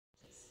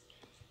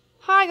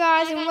Hi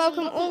guys, and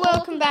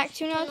welcome back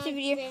to another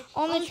video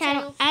on the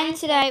channel. And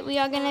today we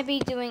are going to be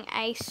doing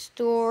a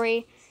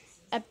story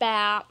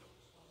about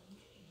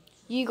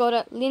You Got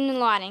It, linen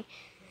lighting.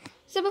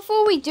 So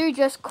before we do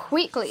just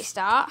quickly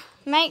start,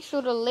 make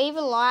sure to leave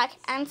a like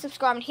and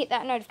subscribe and hit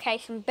that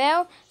notification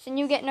bell so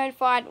you'll get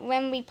notified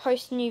when we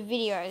post new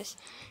videos.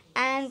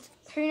 And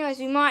who knows,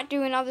 we might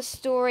do another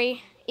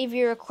story if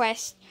you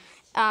request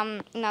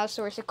another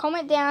story. So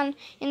comment down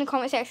in the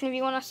comment section if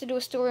you want us to do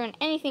a story on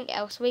anything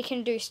else. We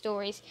can do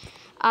stories.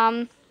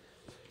 But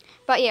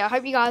yeah, I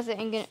hope you guys are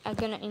going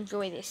to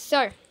enjoy this.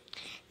 So,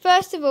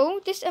 first of all,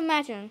 just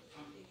imagine,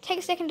 take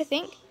a second to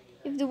think,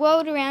 if the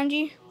world around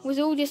you was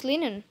all just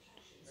linen.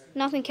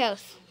 Nothing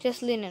else,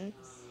 just linen.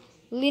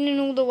 Linen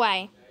all the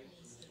way.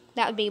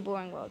 That would be a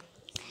boring world.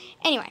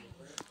 Anyway,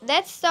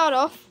 let's start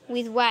off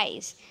with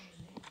ways.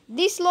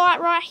 This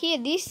light right here,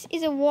 this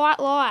is a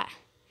white light.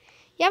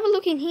 You have a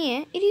look in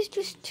here, it is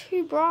just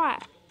too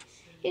bright.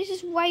 It is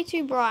just way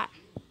too bright.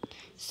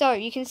 So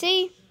you can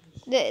see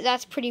that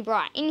that's pretty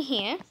bright. In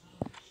here,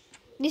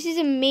 this is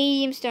a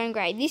medium stone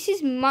grey. This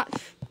is much,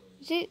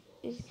 this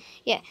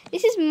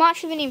is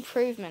much of an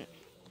improvement.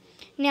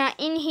 Now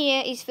in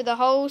here is for the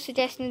whole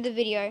suggestion of the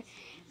video,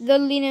 the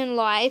linen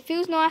light. It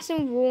feels nice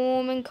and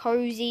warm and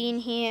cozy in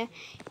here.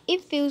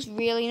 It feels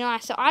really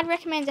nice. So I'd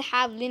recommend to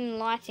have linen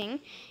lighting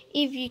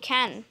if you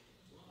can.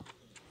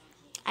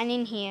 And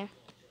in here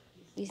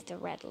is the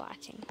red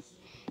lighting.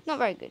 Not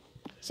very good.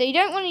 So you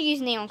don't want to use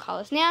neon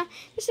colours. Now,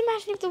 just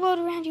imagine if the world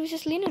around you was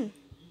just linen.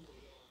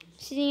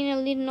 Sitting in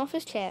a linen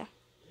office chair.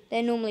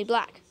 They're normally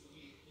black.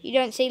 You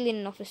don't see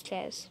linen office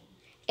chairs.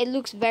 It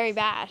looks very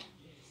bad.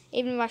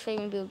 Even if I show you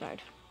in build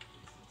mode.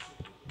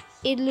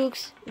 It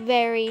looks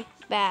very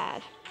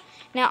bad.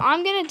 Now,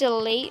 I'm going to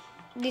delete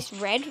this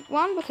red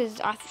one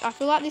because I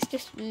feel like this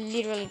just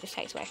literally just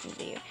takes away from the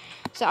video.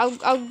 So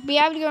I'll be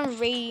able to go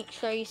and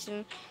show you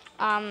some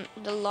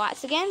the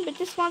lights again, but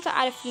just want to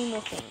add a few more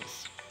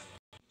things.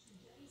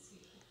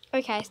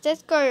 Okay, so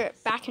let's go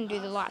back and do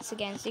the lights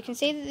again. So you can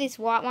see that this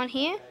white one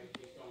here,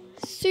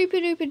 super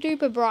duper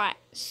duper bright,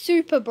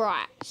 super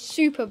bright,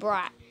 super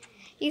bright.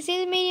 You can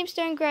see the medium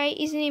stone grey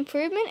is an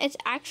improvement. It's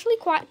actually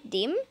quite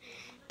dim,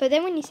 but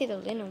then when you see the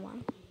linen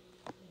one,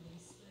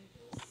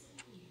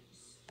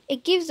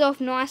 it gives off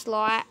nice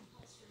light.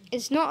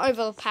 It's not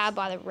overpowered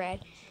by the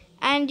red,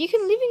 and you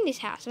can live in this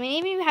house. I mean,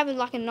 even if you have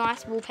like a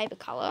nice wallpaper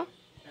colour,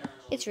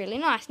 it's really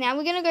nice. Now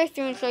we're going to go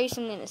through and show you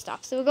some linen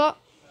stuff. So we've got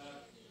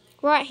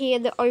right here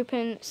the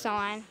open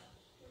sign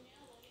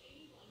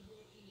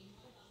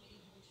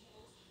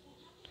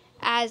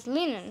as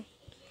linen.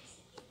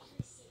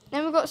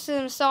 Then we've got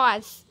some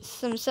signs.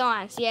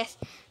 Yes,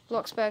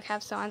 Bloxburg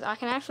have signs. I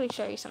can actually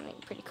show you something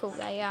pretty cool.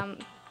 They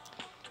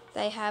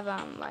have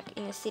like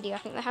in the city, I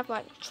think they have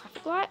like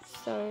traffic lights.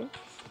 So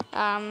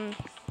there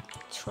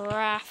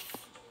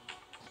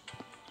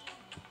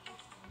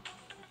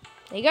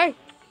you go.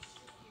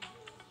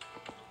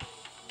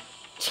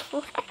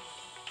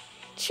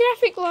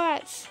 Traffic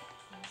lights.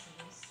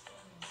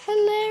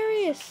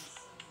 Hilarious.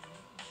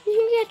 You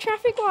can get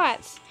traffic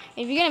lights.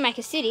 If you're going to make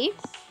a city,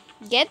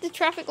 get the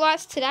traffic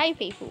lights today,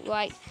 people.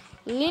 Like,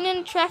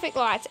 linen traffic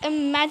lights.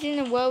 Imagine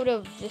a world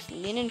of just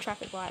linen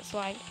traffic lights.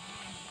 Like,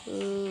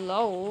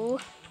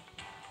 lol.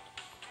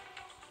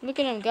 Look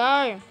at them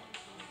go.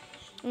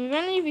 And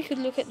only if you could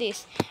look at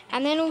this.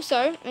 And then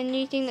also, a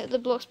new thing that the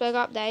Bloxburg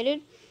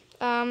updated,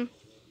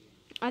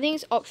 I think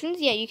it's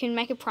options. Yeah, you can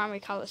make a primary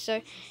colour.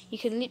 So you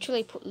can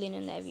literally put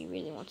linen there if you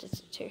really wanted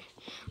to.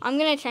 I'm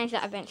going to change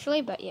that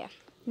eventually, but yeah,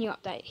 new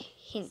update.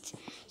 Hint.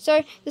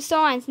 So the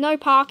signs, no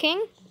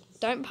parking.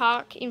 Don't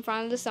park in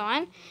front of the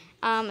sign.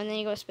 And then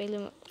you got a speed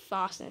limit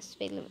fast and a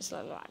speed limit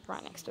slow, like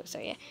right next to it. So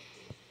yeah,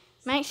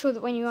 make sure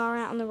that when you are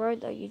out on the road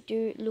though, you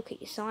do look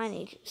at your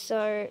signage.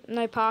 So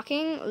no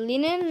parking,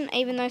 linen,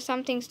 even though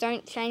some things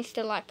don't change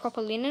to like proper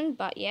linen,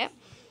 but yeah.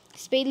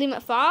 Speed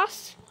limit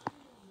fast,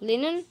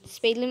 linen.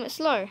 Speed limit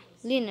slow,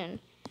 linen.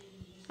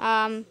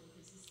 Sign,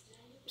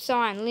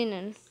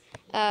 linen.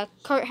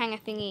 Coat hanger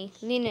thingy,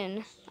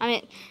 linen. I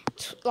mean,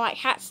 like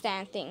hat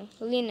stand thing,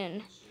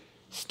 linen.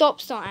 Stop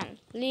sign,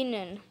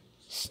 linen.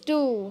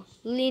 Stool,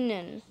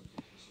 linen.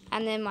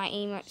 And then my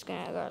emote's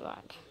gonna go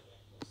like,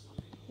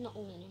 not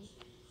linen.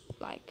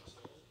 Like,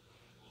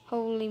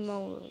 holy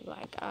moly,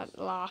 like, I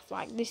laugh,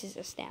 like, this is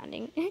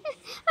astounding.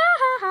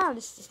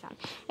 This is astounding.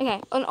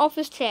 Okay, an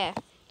office chair,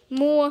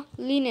 more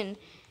linen.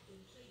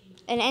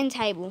 An end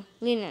table,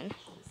 linen.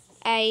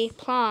 A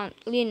plant,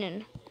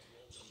 linen.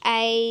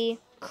 A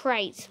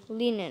crate,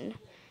 linen.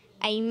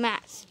 A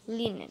mat,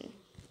 linen.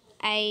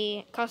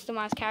 A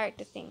customized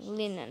character thing,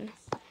 linen.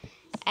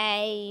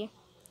 A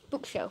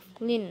bookshelf,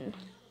 linen.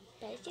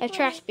 A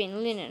trash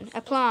bin, linen.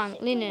 A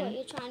plant, linen. What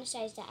you're trying to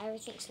say is that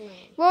everything's linen.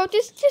 Well,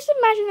 just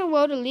imagine a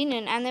world of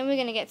linen, and then we're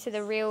going to get to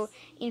the real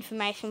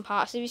information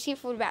part. So if you skip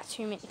forward about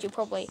 2 minutes, you'll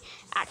probably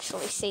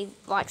actually see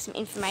like some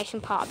information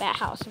part about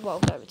how it's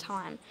evolved over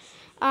time.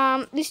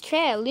 This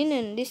chair,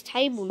 linen. This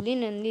table,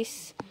 linen.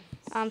 This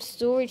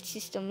storage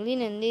system,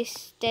 linen.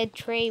 This dead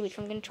tree, which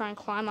I'm going to try and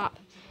climb up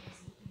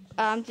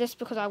just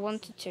because I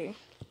wanted to.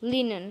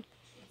 linen.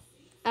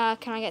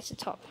 Can I get to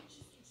the top?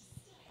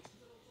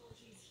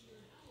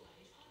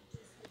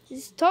 Is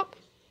this the top?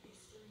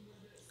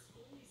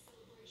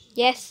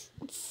 Yes,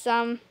 it's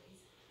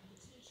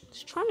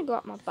just trying to go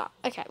up my butt.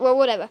 Okay, well,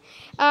 whatever.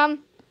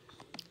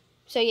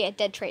 So yeah,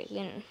 dead tree,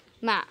 linen.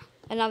 Mat,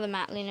 another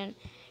mat, linen.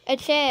 A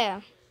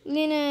chair,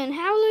 linen.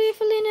 Hallelujah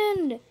for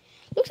linen.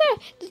 Looks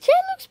like the chair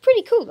looks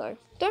pretty cool though.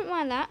 Don't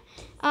mind that.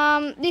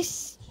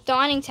 This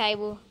dining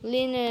table,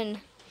 linen.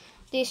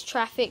 This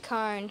traffic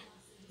cone,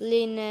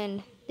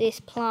 linen. This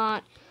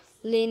plant,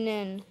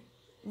 linen.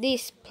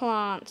 This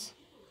plant,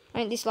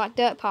 this like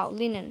dirt pile,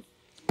 linen.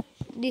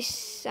 This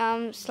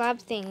slab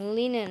thing,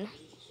 linen.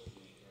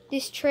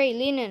 This tree,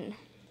 linen.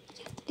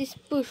 This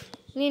bush,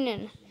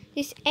 linen.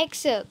 This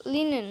exit,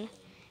 linen.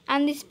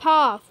 And this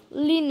path,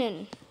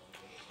 linen.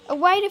 A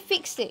way to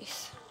fix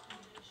this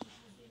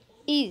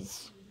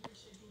is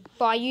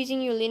by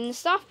using your linen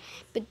stuff,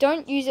 but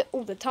don't use it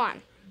all the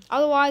time.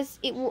 Otherwise,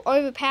 it will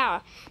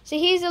overpower. So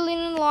here's a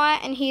linen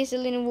light, and here's the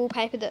linen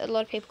wallpaper that a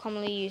lot of people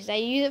commonly use. They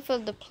use it for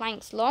the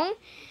planks long,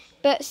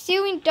 but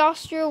still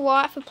industrial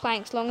white for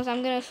planks long, as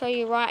I'm going to show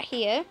you right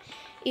here,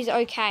 is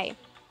okay.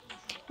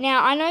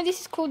 Now, I know this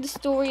is called the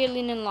story of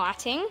linen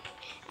lighting,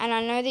 and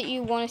I know that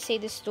you want to see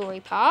the story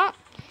part.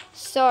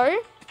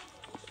 So,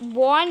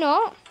 why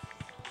not?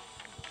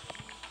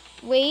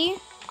 We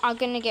are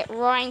going to get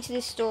right into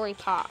the story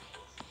part.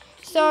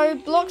 So,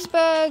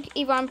 Bloxburg,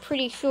 if I'm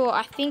pretty sure,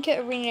 I think it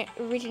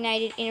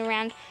originated in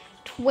around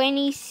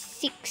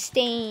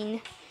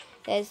 2016.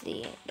 There's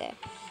the, there.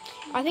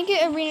 I think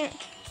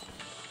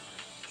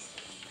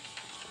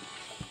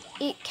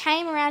it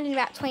came around in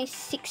about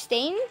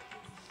 2016.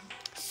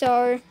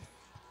 So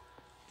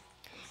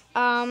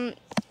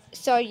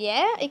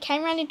yeah, it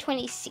came around in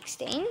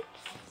 2016.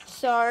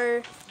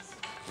 So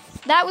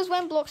that was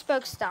when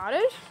Bloxburg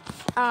started.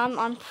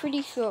 I'm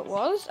pretty sure it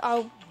was.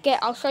 I'll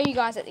show you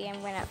guys at the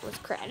end when it was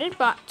created,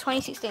 but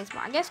 2016 is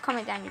my guess.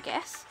 Comment down your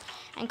guess,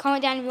 and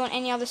comment down if you want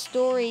any other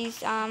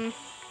stories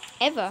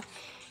ever.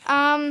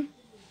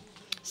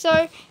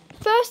 So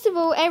first of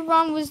all,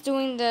 everyone was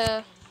doing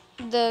the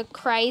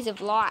craze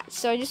of lights.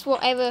 So just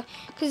whatever,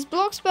 because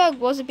Bloxburg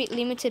was a bit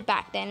limited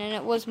back then, and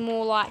it was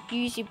more like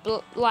use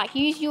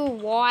your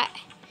white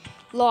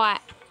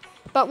light.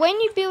 But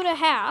when you build a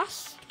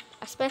house,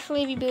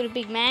 especially if you build a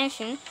big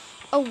mansion,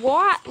 a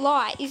white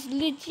light is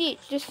legit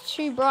just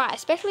too bright,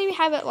 especially if you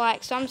have it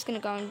like, so I'm just going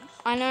to go and,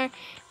 I know,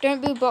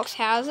 don't build box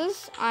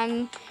houses,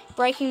 I'm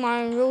breaking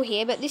my own rule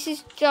here, but this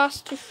is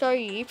just to show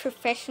you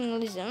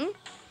professionalism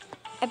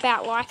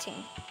about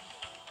lighting.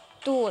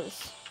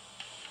 Doors.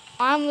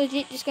 I'm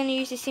legit just going to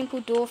use a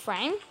simple door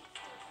frame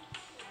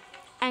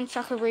and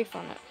chuck a roof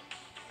on it.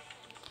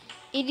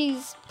 It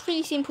is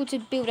pretty simple to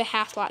build a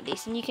house like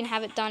this, and you can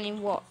have it done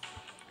in what?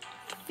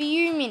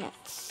 Few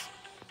minutes.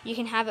 You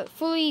can have it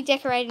fully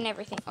decorated and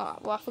everything. Oh,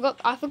 well,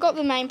 I forgot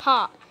the main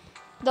part.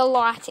 The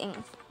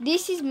lighting.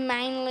 This is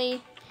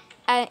mainly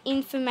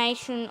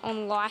information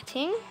on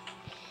lighting.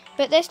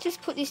 But let's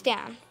just put this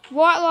down.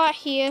 White light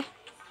here.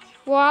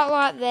 White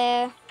light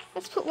there.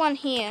 Let's put one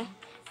here.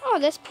 Oh,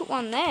 let's put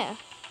one there.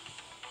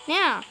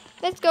 Now,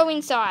 let's go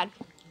inside.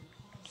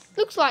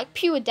 Looks like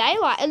pure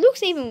daylight. It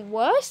looks even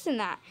worse than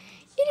that.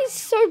 It is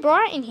so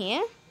bright in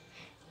here.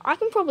 I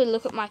can probably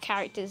look at my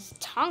character's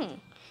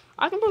tongue.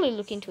 I can probably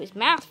look into his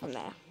mouth from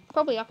there.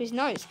 Probably up his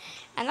nose.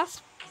 And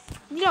that's...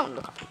 You don't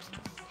look up his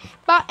nose.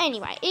 But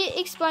anyway, it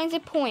explains the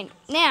point.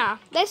 Now,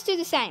 let's do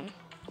the same.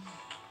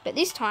 But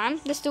this time,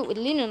 let's do it with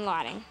linen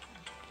lighting.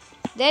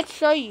 Let's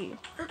show you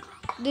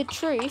the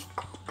truth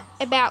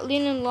about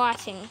linen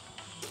lighting.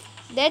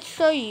 Let's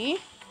show you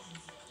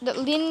that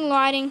linen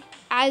lighting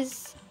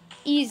is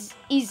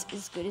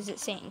as good as it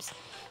seems.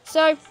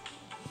 So,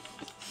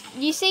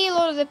 you see a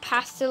lot of the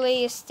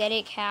pastel-y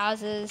aesthetic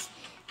houses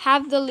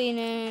have the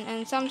linen,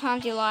 and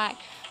sometimes you're like,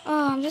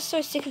 oh, I'm just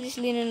so sick of this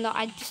linen that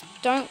I just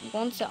don't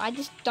want it. I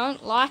just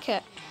don't like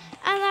it.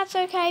 And that's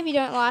okay if you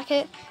don't like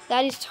it.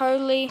 That is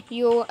totally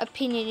your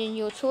opinion and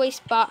your choice.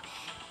 But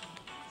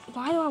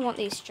why do I want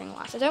these string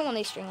lights? I don't want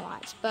these string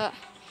lights. But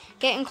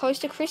getting close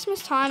to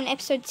Christmas time, and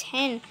episode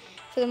 10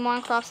 for the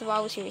Minecraft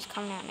Survival series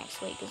coming out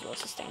next week as well.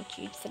 So stay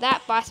tuned for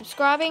that by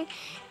subscribing.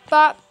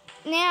 But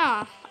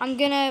now I'm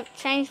going to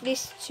change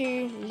this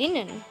to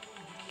linen.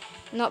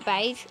 Not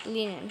beige,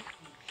 linen.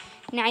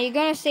 Now you're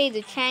going to see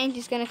the change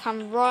is going to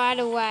come right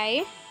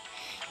away.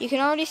 You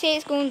can already see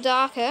it's going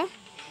darker.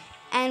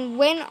 And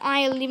when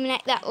I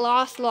eliminate that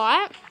last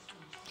light,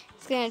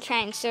 it's going to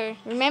change. So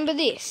remember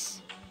this.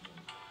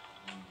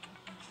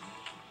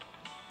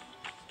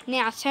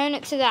 Now turn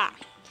it to that.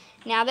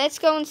 Now let's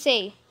go and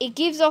see. It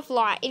gives off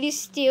light. It is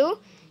still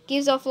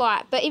gives off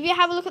light. But if you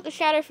have a look at the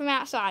shadow from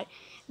outside,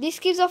 this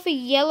gives off a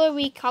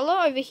yellowy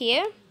colour over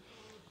here.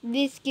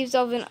 This gives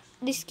off an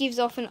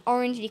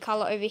orangey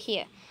colour over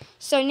here.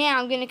 So now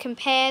I'm going to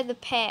compare the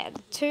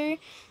two.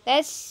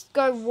 Let's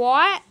go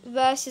white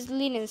versus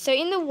linen. So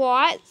in the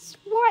white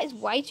is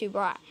way too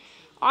bright.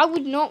 I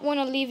would not want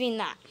to live in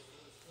that.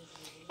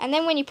 And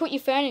then when you put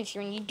your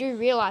furniture in, you do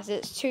realise that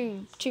it's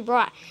too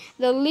bright.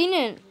 The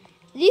linen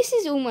this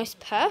is almost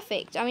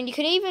perfect. I mean, you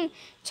could even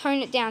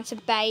tone it down to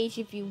beige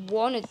if you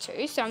wanted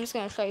to. So I'm just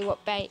going to show you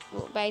what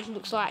beige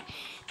looks like,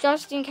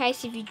 just in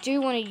case if you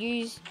do want to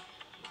use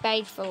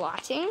beige for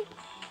lighting.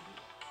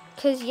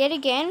 Because yet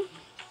again,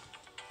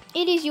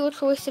 it is your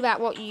choice about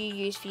what you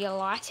use for your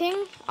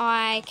lighting.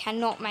 I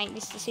cannot make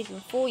this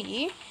decision for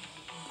you.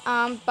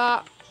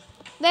 But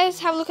let's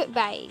have a look at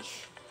beige.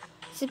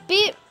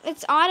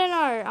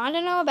 I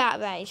don't know about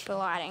beige for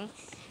lighting.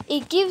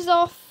 It gives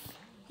off,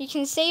 you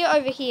can see it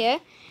over here,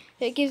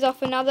 it gives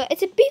off another,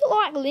 it's a bit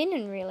like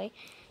linen really.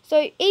 So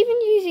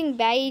even using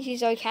beige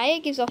is okay,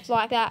 it gives off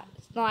like that,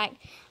 like,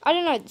 I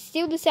don't know, it's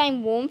still the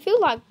same warm feel,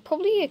 like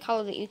probably a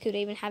colour that you could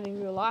even have in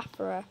real life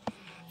for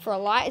a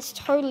light. It's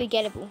totally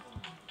gettable.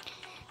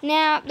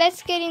 Now,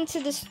 let's get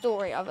into the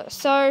story of it.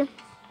 So,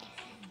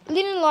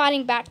 linen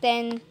lighting back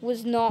then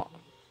was not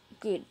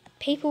good.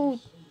 People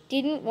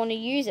didn't want to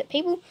use it.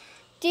 People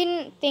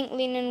didn't think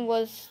linen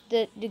was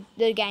the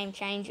game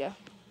changer.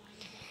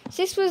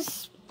 So this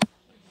was,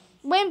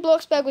 when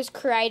Bloxburg was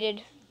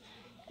created,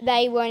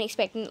 they weren't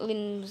expecting that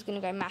linen was going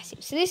to go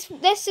massive. So this,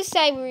 let's just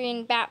say we're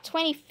in about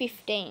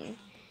 2015,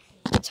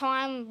 the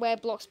time where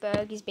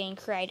Bloxburg is being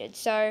created.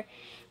 So,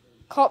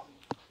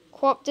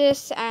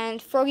 Coptus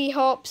and Froggy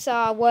Hops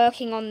are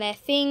working on their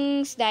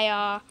things. They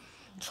are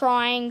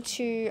trying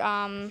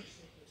to,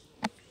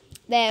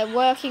 they're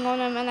working on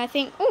them, and they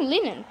think, oh,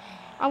 linen.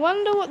 I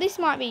wonder what this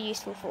might be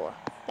useful for.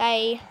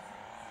 They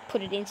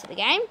put it into the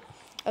game,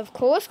 of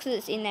course, because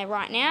it's in there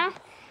right now.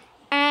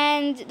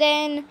 And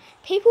then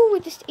people were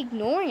just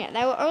ignoring it.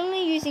 They were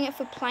only using it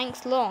for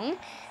planks long,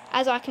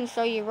 as I can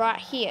show you right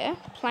here,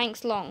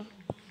 planks long.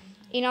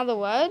 In other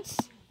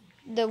words,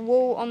 the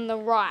wall on the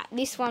right,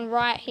 this one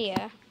right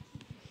here,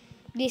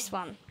 this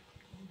one.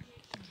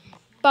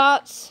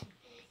 But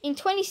in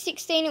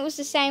 2016 it was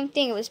the same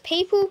thing. It was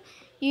people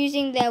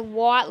using their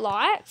white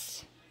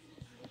lights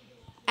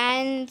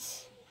and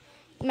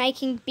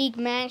making big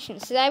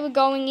mansions. So they were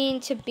going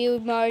into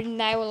build mode and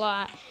they were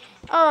like,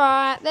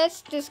 alright,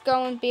 let's just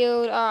go and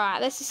build.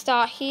 Alright, let's just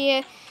start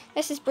here.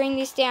 Let's just bring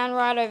this down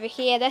right over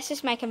here. Let's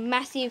just make a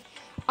massive,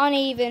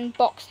 uneven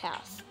box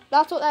house.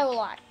 That's what they were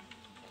like.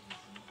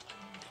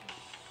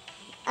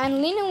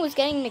 And linen was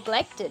getting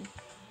neglected.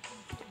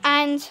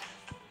 And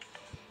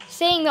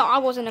seeing that I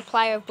wasn't a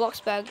player of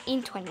Bloxburg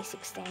in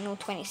 2016 or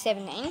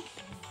 2017,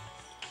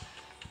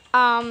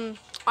 I've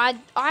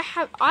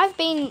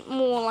been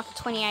more like a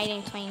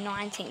 2018,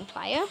 2019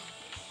 player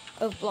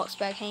of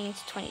Bloxburg heading into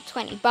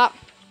 2020. But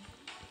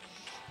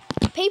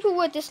people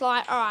were just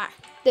like, alright,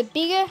 the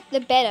bigger, the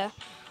better.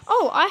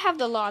 Oh, I have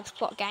the large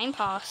plot game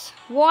pass.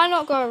 Why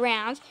not go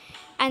around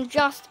and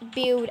just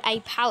build a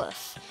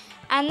palace?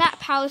 And that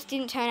palace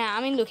didn't turn out.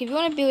 I mean, look, if you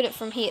want to build it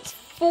from here, it's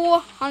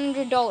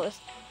 $400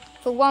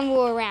 for one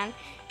wall around.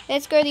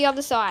 Let's go the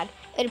other side.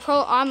 It'll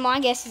probably, my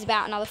guess is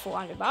about another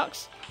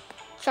 $400.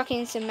 Chuck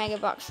in some mega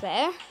bucks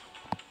there.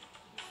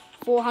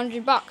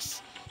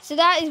 $400. So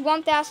that is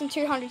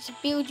 $1,200 to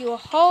build your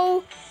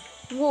whole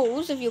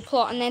walls of your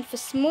plot. And then for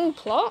small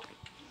plot,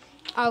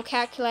 I'll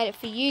calculate it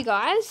for you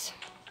guys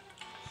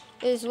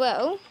as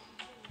well.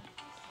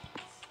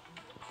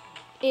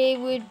 It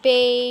would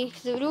be,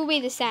 because it would all be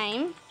the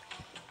same.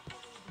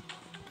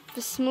 For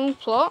small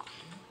plot,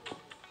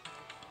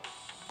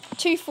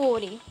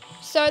 $240.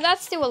 So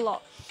that's still a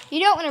lot. You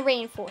don't want to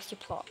reinforce your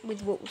plot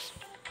with walls.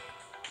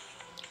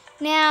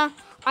 Now,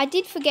 I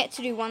did forget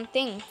to do one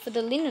thing for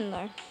the linen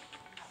though.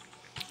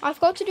 I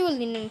forgot to do a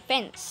linen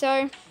fence.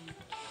 So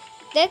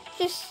let's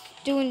just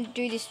do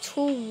this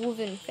tall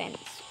wooden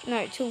fence.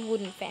 No, tall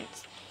wooden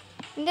fence.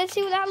 And let's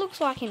see what that looks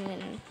like in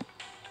linen.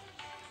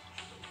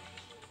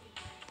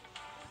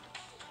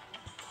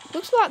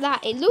 Looks like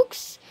that. It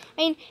looks,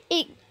 I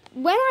mean,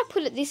 when I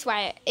put it this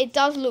way, it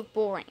does look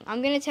boring.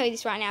 I'm going to tell you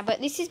this right now,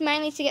 but this is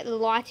mainly to get the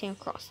lighting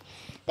across.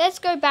 Let's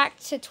go back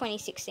to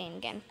 2016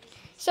 again.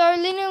 So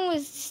linen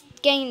was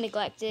getting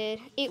neglected.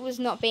 It was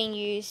not being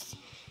used.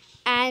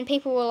 And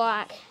people were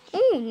like,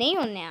 ooh,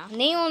 neon now.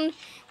 Neon,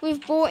 we've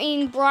brought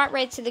in bright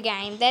red to the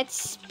game.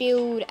 Let's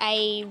build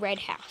a red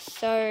house.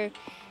 So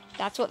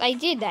that's what they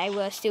did. They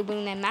were still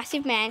building their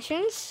massive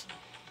mansions.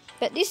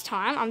 But this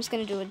time, I'm just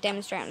going to do a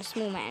demonstrate on a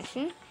small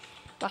mansion.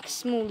 Like a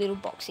small little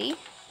boxy.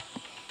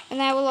 And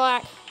they were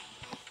like,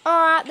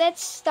 alright,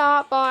 let's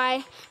start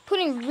by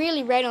putting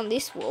really red on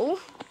this wall.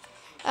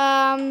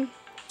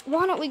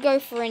 Why not we go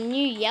for a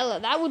new yellow?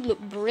 That would look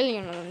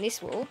brilliant on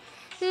this wall.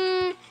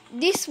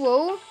 This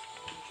wall,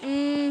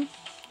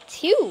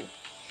 teal.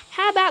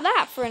 How about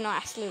that for a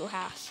nice little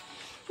house?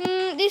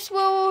 This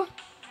wall,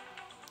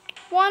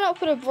 why not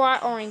put a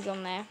bright orange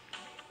on there?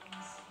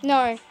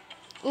 No,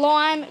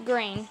 lime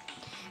green.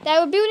 They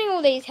were building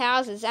all these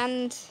houses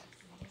and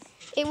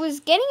it was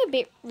getting a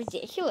bit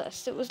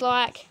ridiculous. It was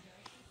like,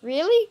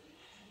 really?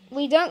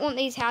 We don't want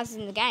these houses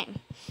in the game.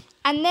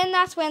 And then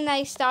that's when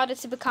they started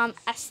to become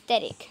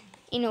aesthetic,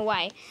 in a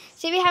way.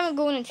 So if you haven't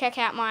gone and checked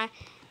out my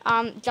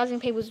Judging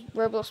People's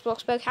Roblox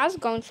Bloxburg house,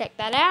 go and check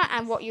that out.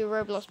 And what your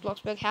Roblox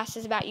Bloxburg house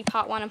is about, you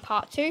part 1 and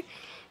part 2,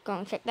 go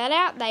and check that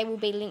out. They will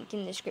be linked in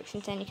the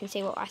description so you can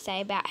see what I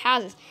say about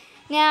houses.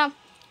 Now,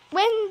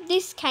 when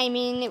this came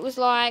in, it was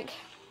like,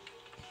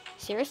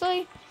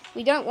 seriously?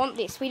 We don't want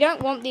this. We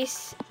don't want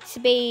this to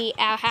be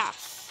our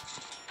house.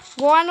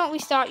 Why not we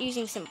start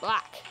using some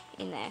black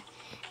in there?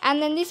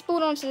 And then this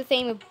brought onto the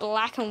theme of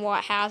black and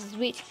white houses,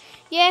 which,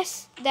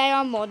 yes, they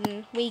are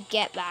modern. We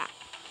get that.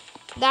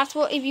 That's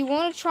what, if you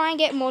want to try and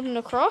get modern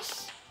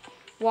across,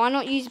 why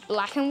not use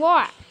black and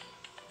white?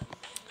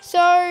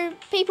 So,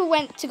 people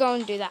went to go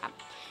and do that.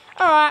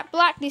 Alright,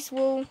 black this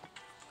wall,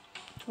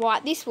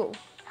 white this wall.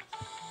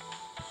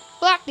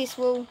 Black this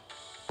wall,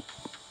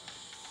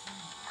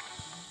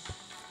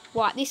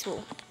 white this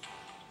wall.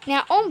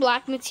 Now, on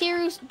black,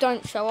 materials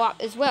don't show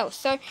up as well.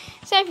 So,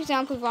 say for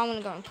example, if I want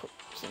to go and put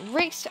some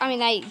bricks, I mean,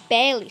 they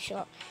barely show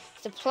up.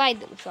 It's the plate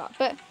that will show up,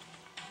 but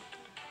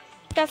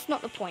that's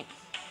not the point.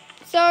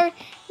 So,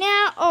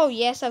 now, oh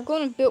yes, I've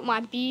gone and built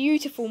my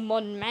beautiful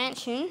modern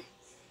mansion.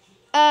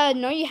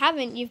 No, you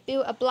haven't. You've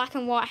built a black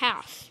and white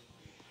house.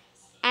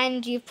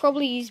 And you've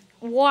probably used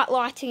white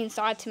lighting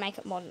inside to make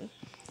it modern.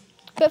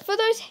 But for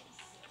those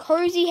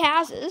cozy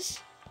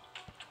houses,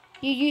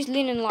 you use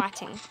linen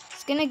lighting.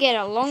 It's going to get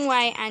a long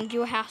way and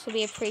your house will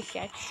be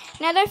appreciated.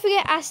 Now, don't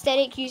forget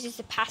aesthetic uses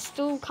the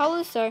pastel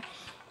colours. So,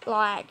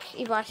 like,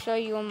 if I show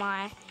you on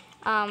my,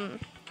 on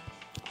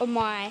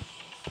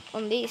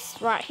this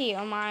right here,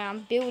 on my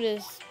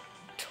builder's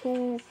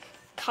tool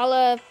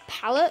colour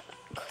palette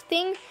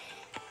thing,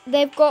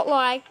 they've got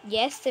like,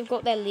 yes, they've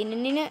got their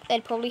linen in it.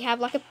 They'd probably have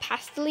like a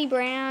pastel-y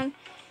brown.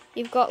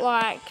 You've got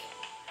like,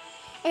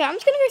 okay, I'm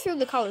just going to go through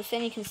the colours so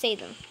then you can see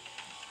them.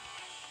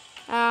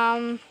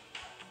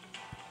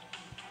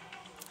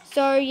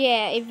 So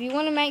yeah, if you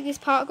want to make this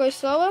part go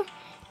slower,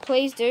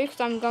 please do,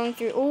 because I'm going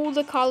through all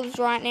the colours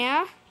right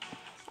now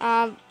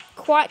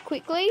quite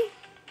quickly,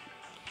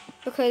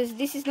 because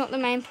this is not the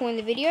main point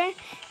of the video.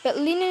 But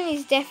linen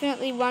is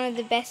definitely one of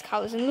the best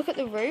colours. And look at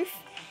the roof.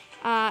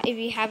 If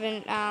you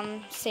haven't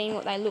seen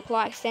what they look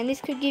like, then this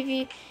could give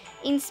you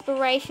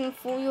inspiration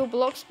for your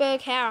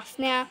Bloxburg house.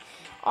 Now,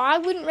 I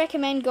wouldn't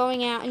recommend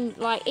going out and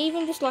like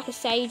even just like a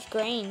sage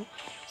green.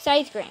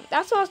 Sage green.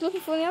 That's what I was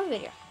looking for in the other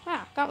video.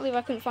 Wow, can't believe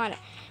I couldn't find it.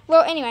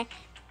 Well, anyway,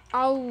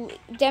 I'll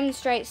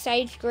demonstrate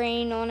sage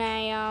green on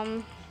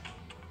a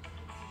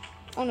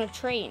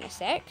tree in a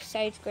sec.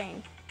 Sage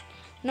green.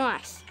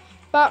 Nice.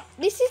 But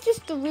this is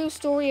just the real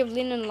story of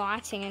linen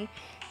lighting, and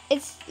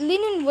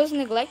linen was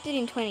neglected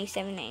in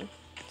 2017.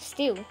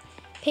 Still,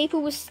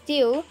 people were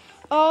still,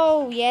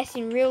 oh yes,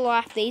 in real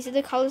life these are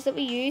the colours that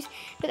we use,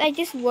 but they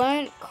just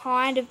weren't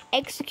kind of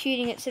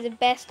executing it to the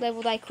best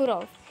level they could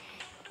have.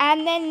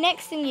 And then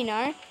next thing you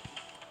know,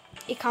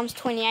 it comes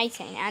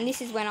 2018, and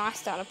this is when I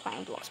started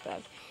playing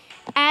Bloxburg.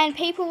 And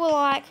people were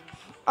like,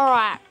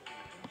 alright,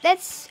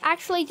 let's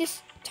actually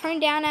just tone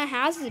down our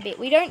houses a bit.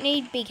 We don't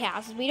need big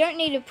houses. We don't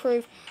need to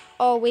prove,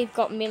 oh, we've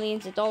got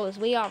millions of dollars.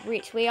 We are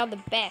rich. We are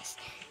the best.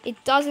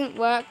 It doesn't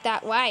work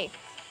that way.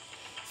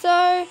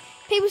 So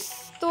people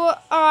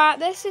thought, alright,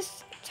 let's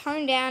just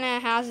tone down our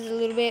houses a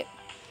little bit.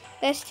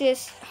 Let's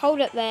just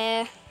hold it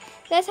there.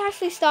 Let's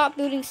actually start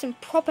building some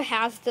proper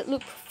houses that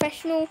look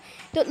professional,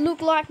 that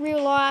look like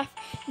real life,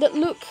 that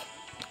look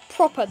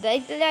proper. They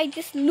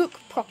just look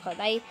proper.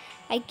 They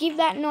give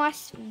that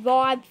nice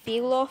vibe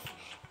feel off,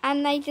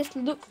 and they just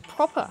look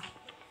proper.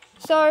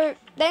 So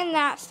then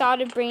that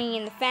started bringing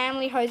in the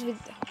family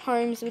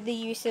homes with the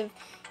use of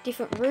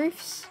different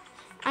roofs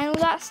and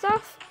all that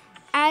stuff.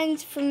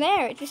 And from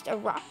there it just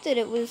erupted.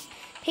 It was,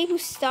 people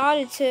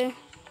started to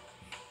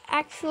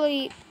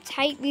actually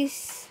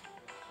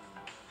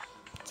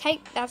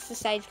that's the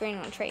sage green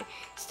on a tree.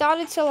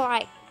 Started to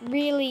like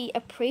really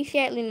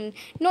appreciate linen,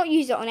 not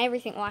use it on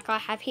everything like I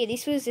have here.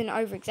 This was an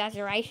over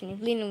exaggeration if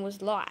linen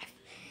was life.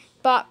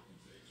 But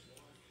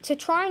to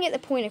try and get the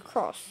point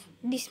across,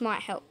 this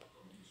might help,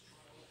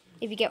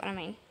 if you get what I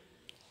mean.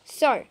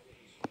 So,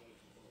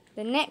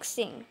 the next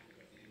thing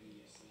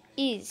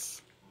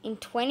is, in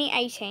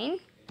 2018,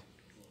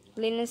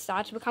 linen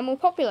started to become more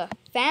popular.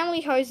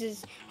 Family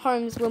homes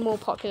were more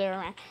popular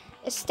around.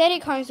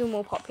 Aesthetic homes were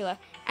more popular.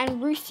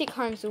 And rustic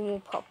homes were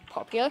more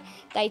popular.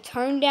 They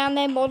toned down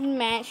their modern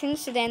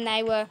mansions, so then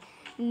they were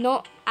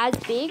not as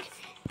big.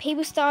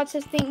 People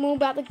started to think more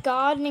about the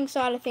gardening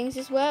side of things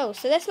as well.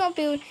 So let's not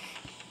build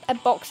a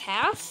box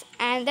house,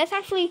 and let's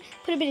actually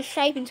put a bit of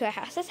shape into our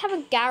house. Let's have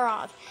a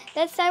garage.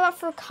 Let's save up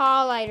for a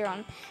car later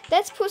on.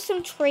 Let's put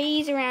some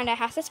trees around our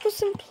house. Let's put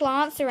some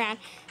plants around.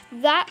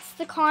 That's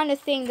the kind of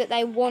thing that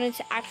they wanted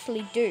to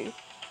actually do.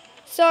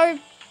 So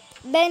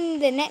then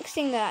the next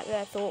thing that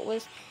I thought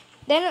was,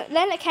 then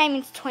it came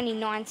into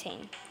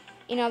 2019.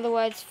 In other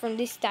words, from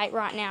this date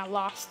right now,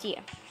 last year.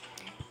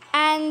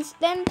 And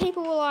then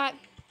people were like,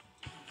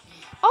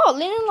 oh,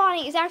 linen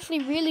lighting is actually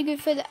really good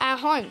for our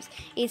homes.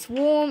 It's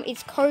warm,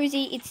 it's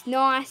cozy, it's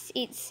nice,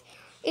 it's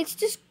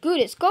just good.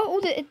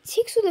 It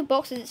ticks all the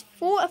boxes. It's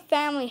for a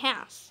family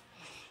house.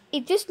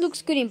 It just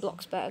looks good in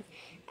Bloxburg.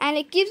 And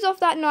it gives off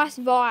that nice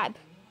vibe.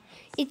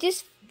 It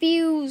just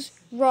feels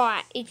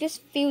right. It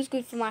just feels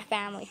good for my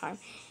family home.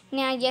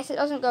 Now, yes, it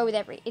doesn't go with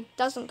every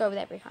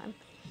home.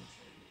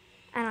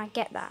 And I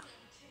get that.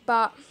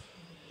 But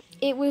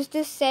it was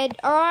just said,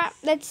 alright,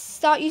 let's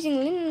start using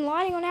linen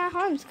lighting on our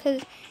homes,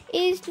 because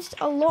it is just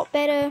a lot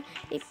better.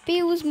 It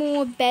feels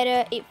more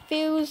better. It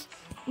feels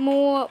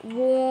more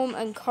warm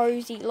and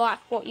cozy, like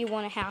what you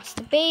want a house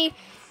to be.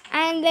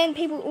 And then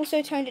people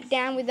also toned it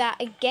down with that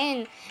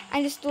again,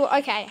 and just thought,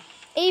 okay,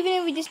 even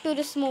if we just build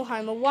a small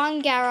home, a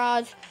 1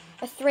 garage,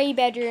 a 3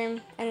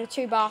 bedroom and a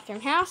 2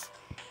 bathroom house,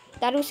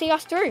 that'll see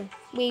us through.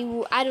 We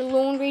will add a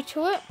laundry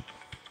to it,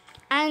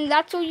 and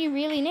that's all you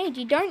really need.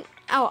 You don't,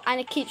 oh, and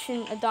a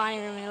kitchen, a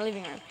dining room and a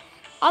living room.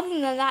 Other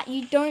than that,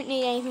 you don't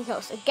need anything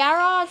else. A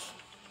garage,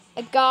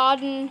 a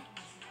garden,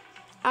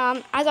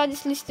 as I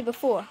just listed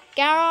before.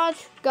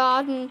 Garage,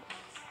 garden,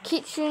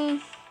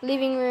 kitchen,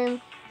 living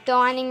room,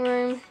 dining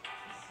room,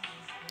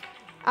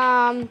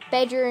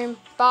 bedroom,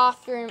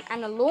 bathroom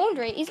and a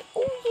laundry is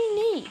all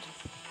you need.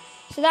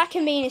 So that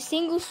can be in a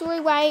single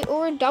story way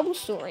or a double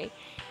story.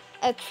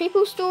 A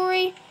triple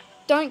story,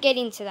 don't get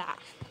into that.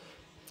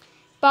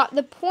 But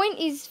the point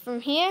is from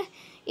here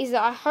is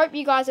that I hope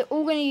you guys are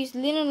all going to use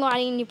linen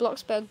lighting in your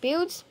Bloxburg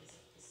builds,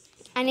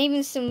 and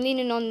even some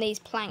linen on these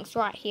planks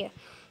right here.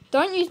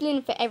 Don't use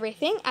linen for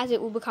everything, as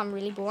it will become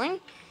really boring,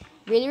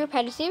 really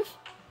repetitive,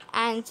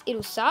 and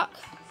it'll suck.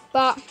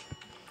 But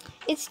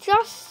it's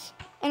just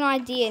an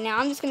idea. Now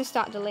I'm just going to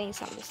start deleting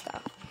some of this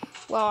stuff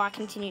while I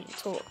continue to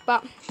talk.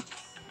 But as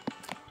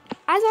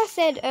I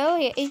said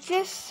earlier, it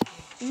just,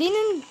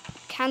 linen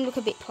can look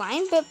a bit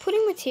plain, but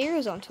putting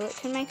materials onto it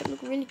can make it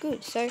look really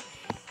good. So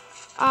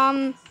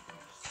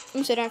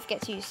also don't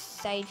forget to use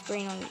sage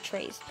green on your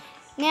trees.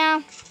 Now,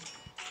 as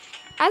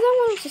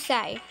I wanted to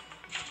say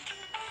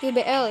a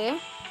little bit earlier,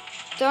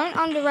 don't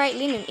underrate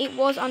linen. It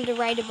was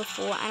underrated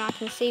before, and I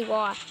can see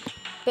why.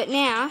 But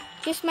now,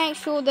 just make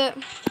sure that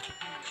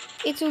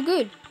it's all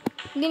good.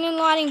 Linen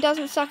lighting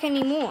doesn't suck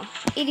anymore.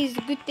 It is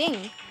a good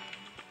thing.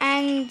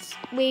 And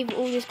we've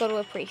all just got to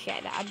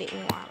appreciate that a bit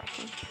more, I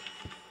reckon.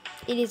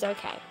 It is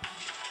okay.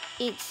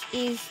 It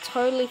is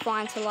totally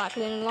fine to like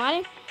linen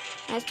lighting,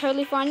 and it's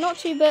totally fine not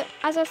to, but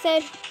as I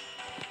said,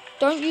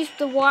 don't use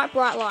the white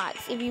bright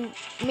lights.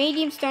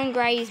 Medium stone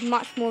grey is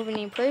much more of an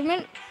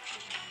improvement.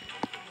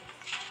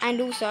 And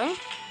also,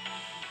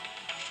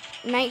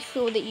 make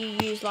sure that you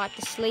use like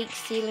the sleek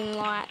ceiling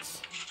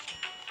lights,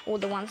 or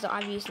the ones that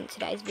I've used in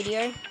today's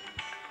video.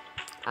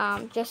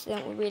 Just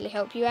that will really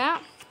help you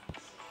out.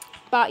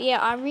 But yeah,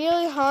 I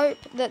really hope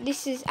that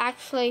this has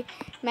actually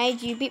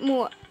made you a bit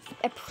more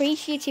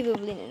appreciative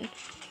of linen.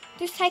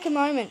 Just take a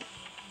moment,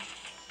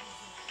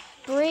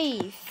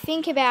 breathe,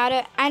 think about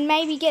it, and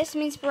maybe get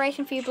some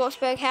inspiration for your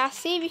Bloxburg house.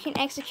 See if you can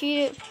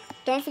execute it.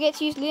 Don't forget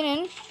to use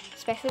linen,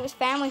 especially if it's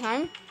family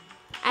home.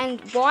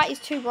 And white is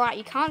too bright.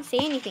 You can't see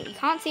anything. You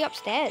can't see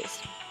upstairs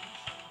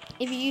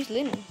if you use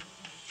linen.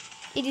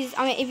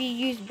 If you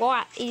use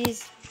white, it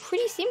is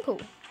pretty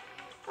simple.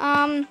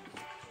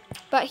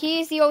 But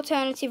here's the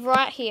alternative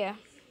right here.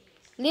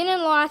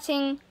 Linen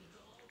lighting,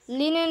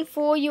 linen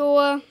for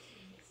your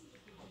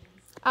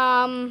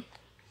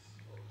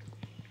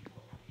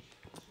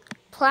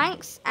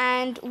planks,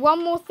 and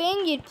one more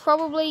thing you'd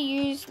probably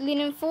use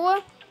linen for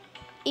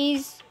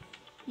is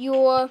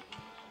your,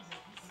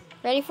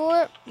 ready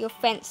for it, your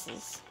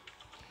fences.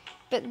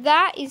 But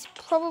that is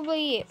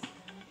probably it.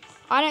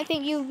 I don't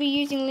think you'll be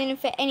using linen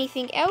for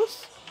anything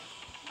else.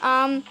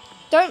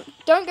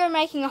 Don't go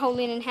making a whole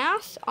linen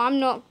house.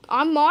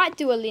 I might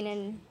do a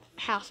linen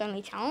house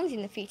only challenge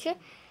in the future.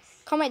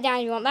 Comment down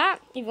if you want that.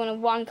 If you want a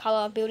 1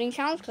 colour building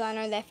challenge, because I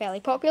know they're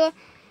fairly popular.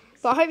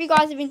 But I hope you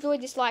guys have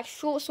enjoyed this like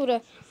short sort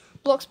of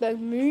Bloxburg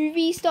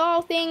movie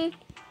style thing.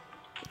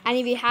 And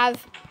if you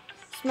have,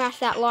 smash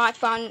that like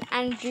button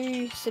and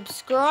do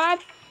subscribe.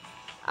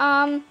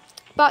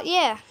 But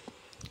yeah,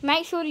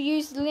 make sure to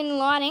use the linen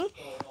lighting.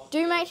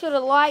 Do make sure to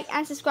like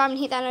and subscribe and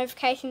hit that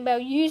notification bell.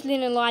 Use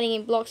linen lighting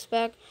in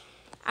Bloxburg.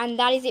 And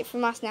that is it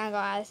from us now,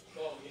 guys.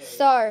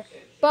 So,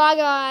 bye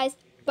guys.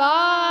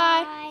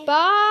 Bye.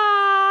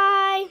 Bye.